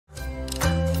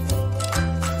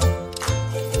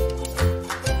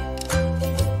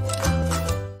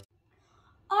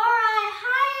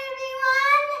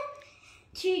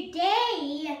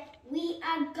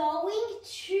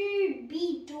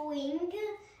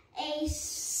a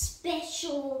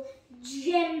special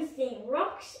gem thing,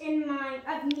 rocks and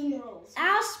minerals.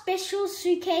 Our special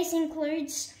suitcase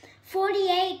includes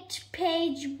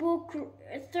 48-page book,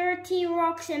 30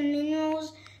 rocks and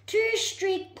minerals, 2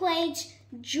 streak plates,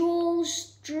 dual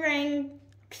strength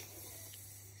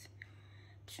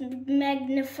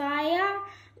magnifier,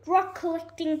 rock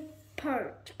collecting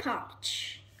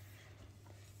pouch,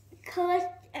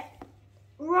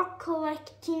 rock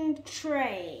collecting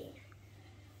tray.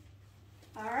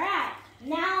 Alright,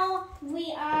 now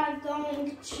we are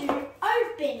going to open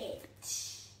it.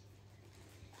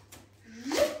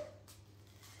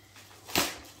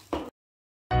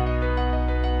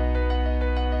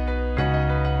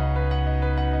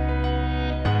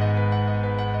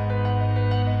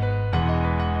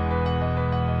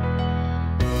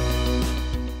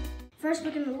 First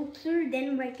we're going to look through,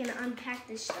 then we're going to unpack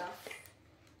this stuff.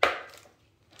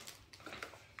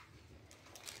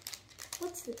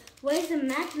 What's this? Where's the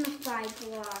magnify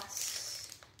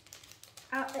glass?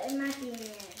 It might be in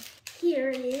there. Here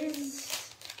it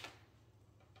is.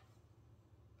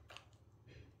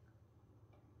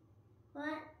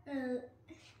 What is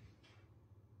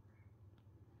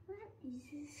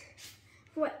this?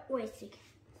 Wait a second.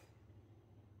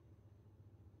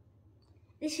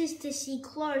 This is to see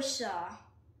closer.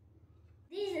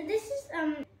 This is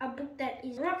a book that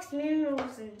is rocks,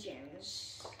 minerals, and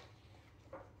gems.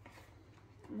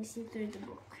 Let me see through the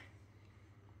book.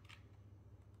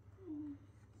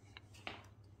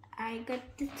 I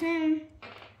got the term.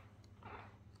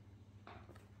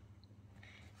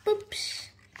 Oops.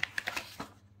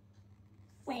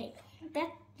 Wait, that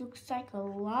looks like a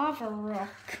lava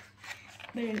rock,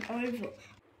 but an oval.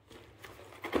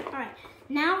 Alright,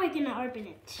 now we're gonna open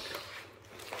it.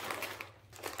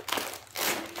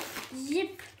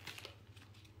 Zip.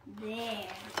 There.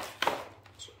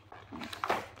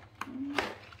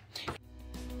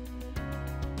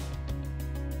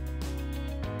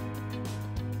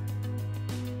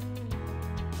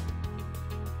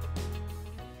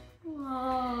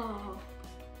 Whoa.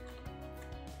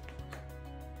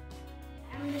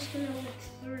 I'm just gonna look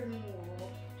through more.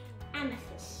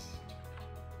 Amethyst.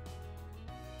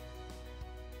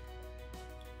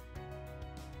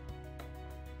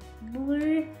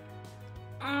 Blue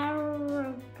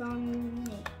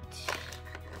aragonite.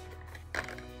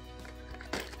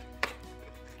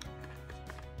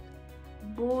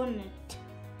 Bonnet.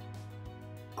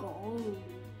 Gold.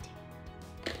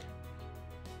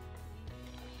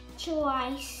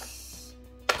 Choice.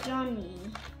 Johnny.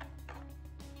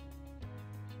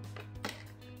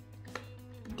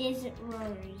 Desert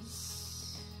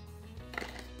rose.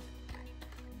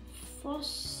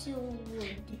 Fossil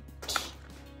wood.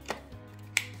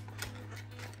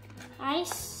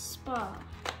 Ice spa.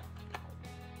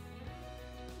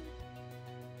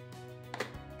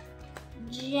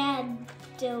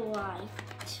 Jadolite.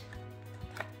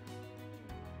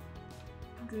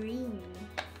 Green.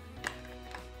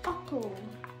 Apple.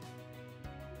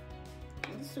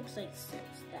 This looks like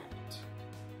that.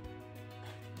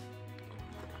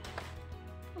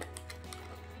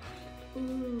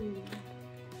 Ooh.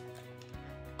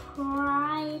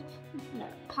 Pyrite.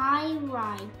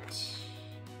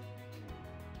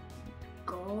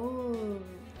 Gold.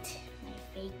 My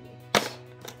favorite.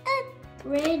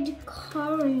 Red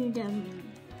corundum.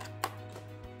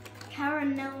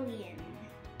 Caranellian.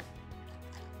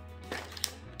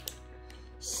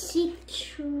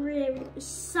 Citrine.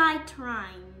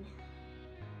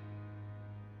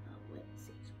 What is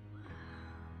this?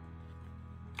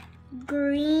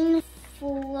 Green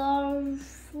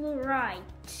fluorite.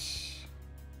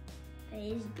 That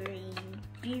is green.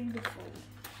 Beautiful.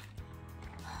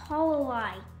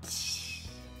 Hololite.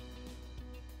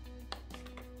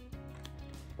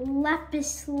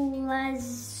 Lapis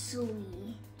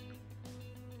lazuli.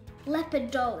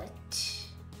 Lepidolite.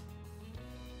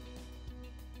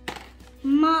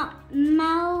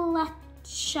 Malachite.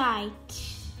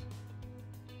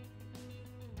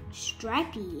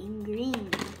 Stripey in green.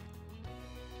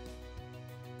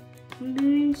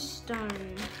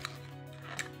 Moonstone.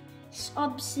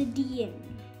 Obsidian.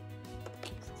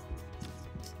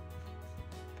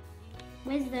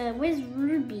 Where's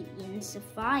ruby and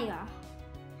sapphire?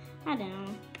 I don't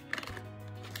know.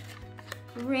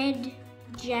 Red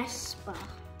jasper.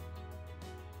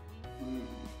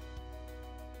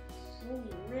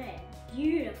 Fully red.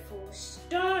 Beautiful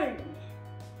stone.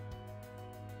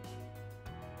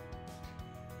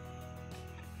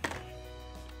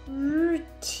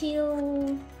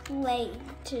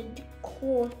 Rutilated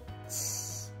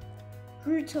quartz.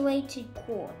 Rutilated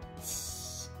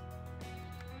quartz.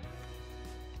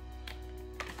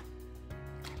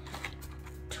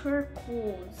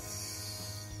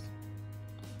 turquoise.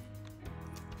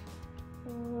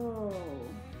 Whoa.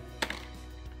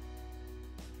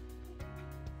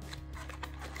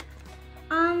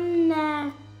 On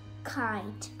the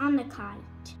kite.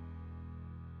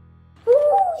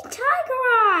 Ooh, tiger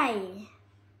eye!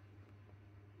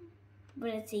 But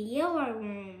it's a yellow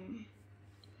one.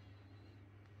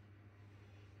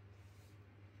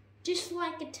 Just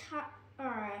like a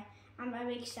Alright, I'm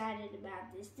excited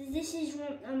about this. This is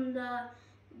the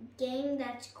game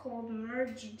that's called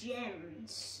Merge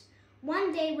Gems.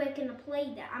 One day we're gonna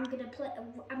play that. I'm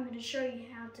gonna show you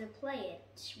how to play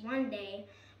it one day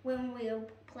when we'll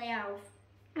play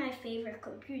my favorite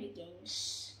computer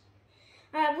games.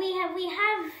 We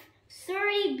have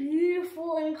 30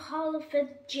 beautiful and colorful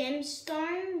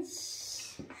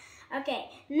gemstones. Okay,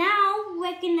 now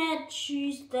we're gonna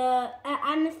choose the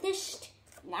amethyst.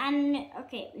 And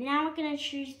okay, now we're gonna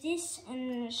choose this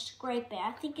and scrape it.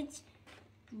 I think it's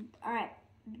alright.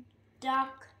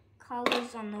 Dark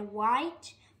colors on the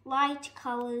white, light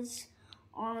colors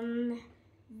on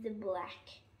the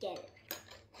black. Get it?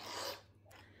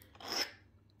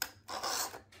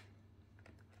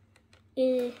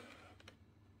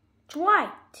 It's white.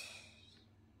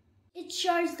 It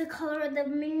shows the color of the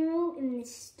mineral in the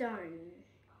stone,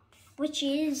 which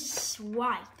is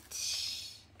white.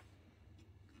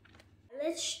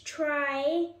 Let's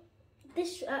try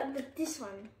this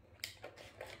one.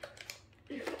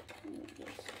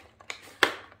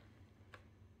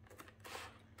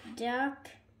 Dark.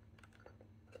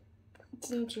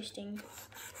 It's interesting.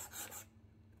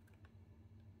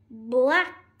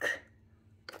 Black.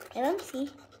 Okay, let me see.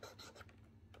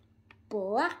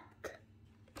 Black.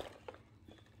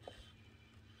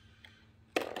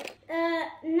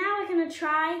 Now we're gonna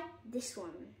try this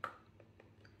one.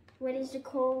 What is it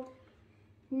called?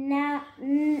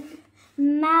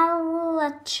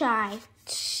 Malachite.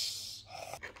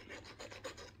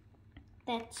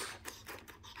 That's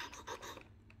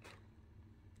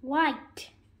white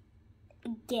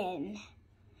again.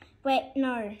 Wait,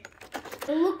 no.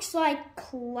 It looks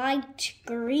like light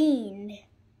green.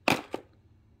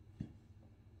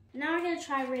 Now we're gonna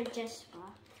try red jasper.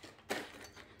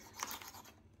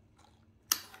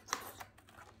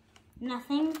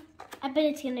 Nothing. I bet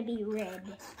it's gonna be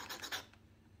red.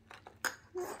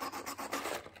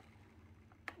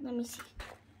 Let me see.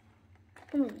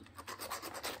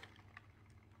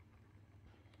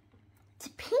 It's a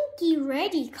pinky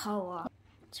reddy color.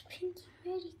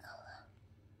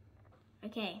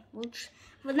 Okay,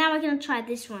 well now we're gonna try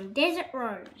this one. Desert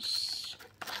rose.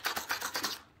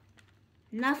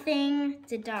 Nothing.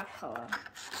 It's a dark color.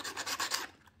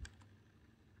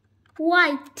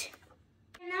 White.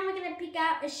 And now we're gonna pick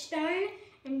out a stone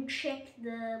and check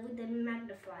with the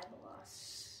magnifying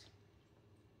glass.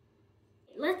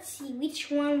 Let's see which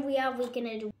one we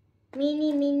gonna do.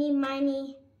 Meeny,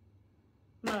 miny,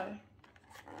 mo.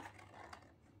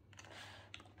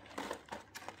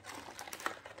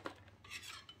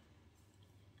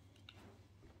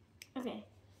 Okay.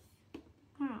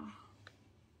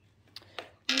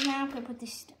 And now I'm gonna put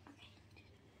this.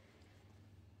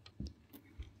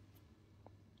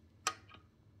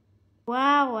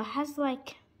 Wow, it has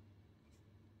like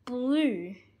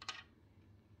blue.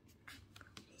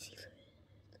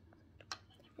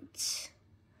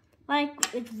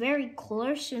 It's very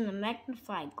close in the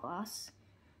magnifying glass.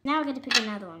 Now we're gonna pick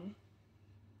another one.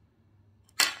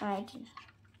 Alright.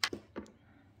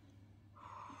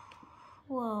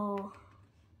 Whoa.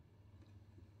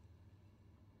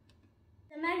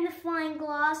 The magnifying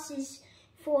glass is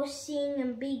for seeing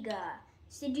them bigger.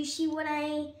 So did you see what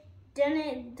I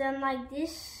done like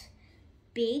this?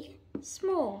 Big,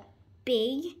 small,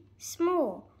 big,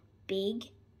 small,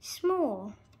 big,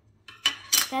 small.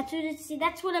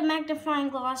 That's what a magnifying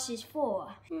glass is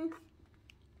for.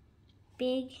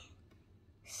 Big,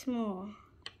 small,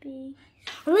 big.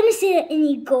 Well, let me see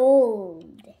any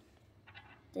gold.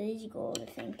 There is gold, I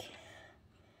think.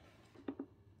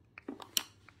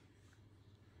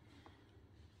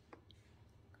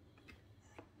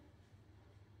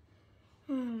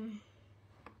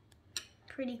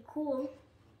 Pretty cool.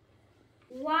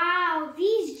 Wow,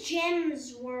 these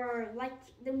gems were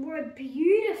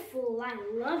beautiful. I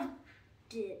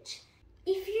loved it.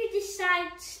 If you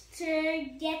decide to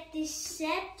get this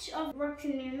set of rocks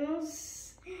and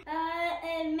minerals,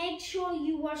 make sure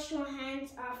you wash your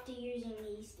hands after using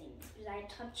these things,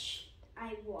 because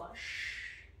I wash.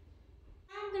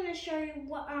 I'm gonna show you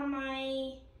what are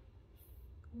my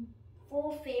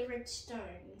 4 favorite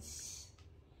stones.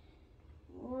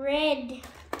 Red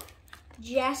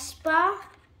jasper,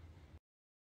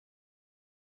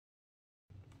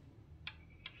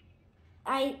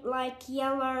 I like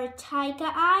yellow tiger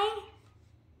eye.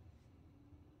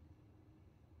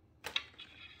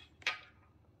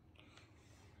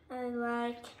 I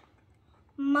like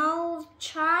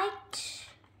malachite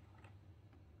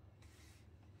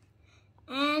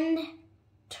and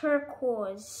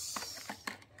turquoise.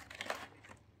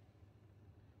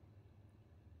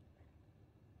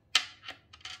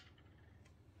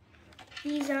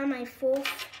 These are my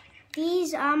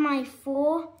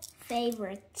four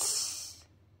favorites.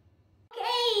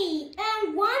 Okay,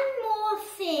 and one more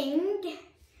thing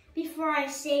before I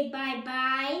say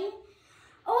bye-bye.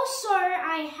 Also,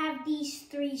 I have these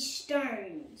 3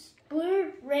 stones,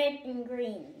 blue, red, and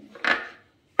green.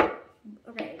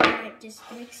 Okay, I just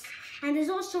mix. And there's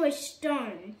also a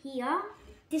stone here.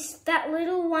 That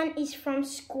little one is from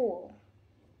school.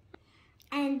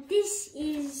 And this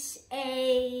is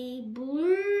a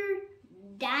blue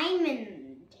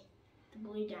diamond. The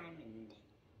blue diamond.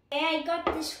 I got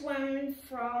this one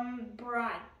from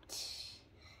Bright.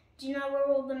 Do you know where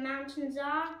all the mountains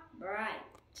are? Bright.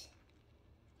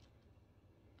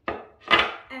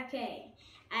 Okay,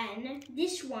 and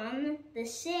this one, the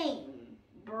same,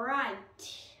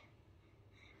 Bright.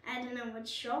 I don't know what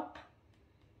shop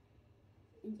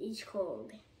it is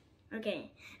called.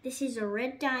 Okay, this is a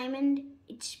red diamond.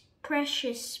 It's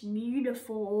precious,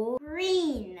 beautiful.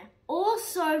 Green,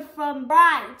 also from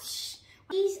Bright.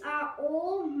 These are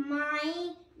all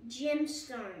my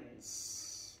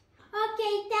gemstones.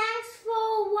 Okay, thanks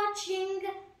for watching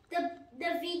the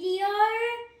video.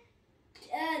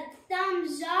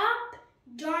 Thumbs up.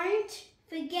 Don't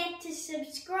forget to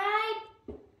subscribe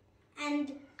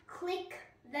and click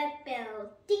that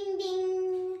bell. Ding ding.